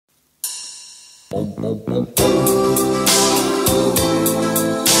Try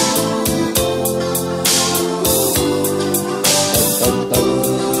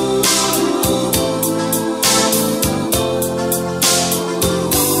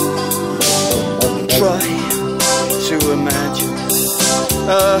to imagine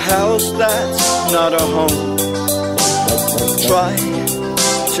a house that's not a home. Try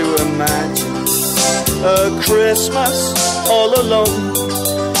to imagine a Christmas all alone.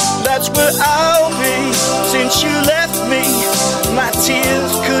 That's where I'll be since you left me. My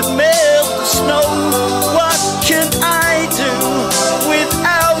tears could melt the snow. What can I do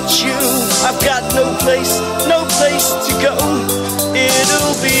without you? I've got no place to go.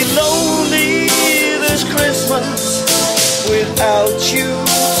 It'll be lonely this Christmas without you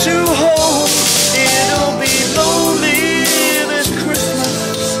to hold. It'll be lonely this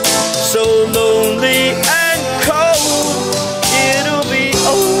Christmas, so lonely and cold. It'll be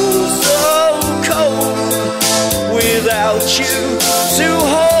oh so cold without you to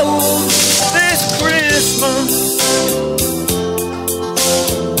hold this Christmas.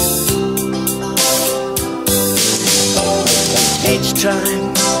 Each time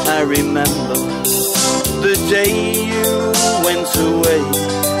I remember the day you went away,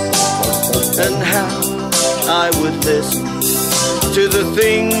 and how I would listen to the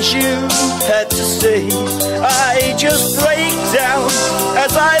things you had to say. I just break down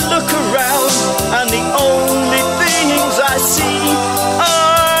as I look around, and the only things I see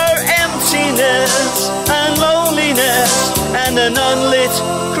are emptiness and loneliness and an unlit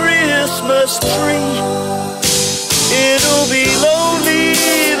Christmas tree. It'll be lonely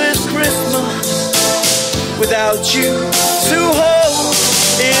this Christmas without you to hold.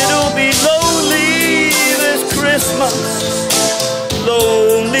 It'll be lonely this Christmas,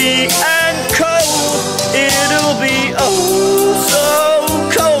 lonely and cold. It'll be oh so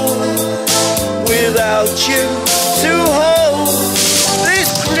cold without you to hold this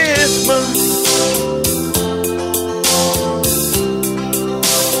Christmas.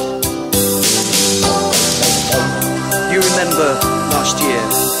 You remember last year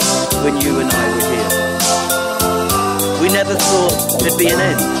when you and I were here? We never thought there'd be an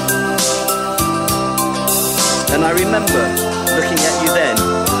end. And I remember looking at you then,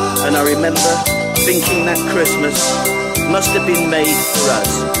 and I remember thinking that Christmas must have been made for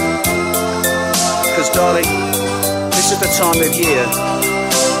us. Because darling, this is the time of year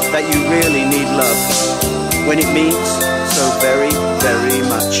that you really need love, when it means so very, very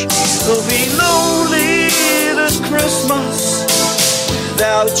much. It'll be lonely this Christmas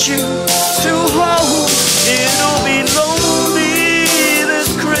without you to hold. It'll be lonely this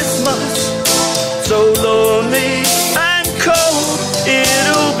Christmas, so lonely and cold.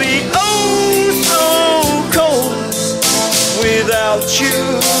 It'll be oh so cold without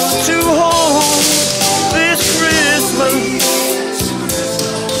you to hold this Christmas.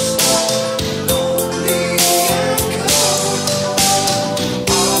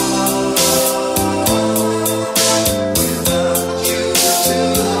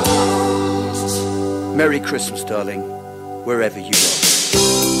 Merry Christmas, darling, wherever you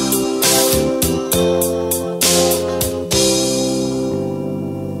are.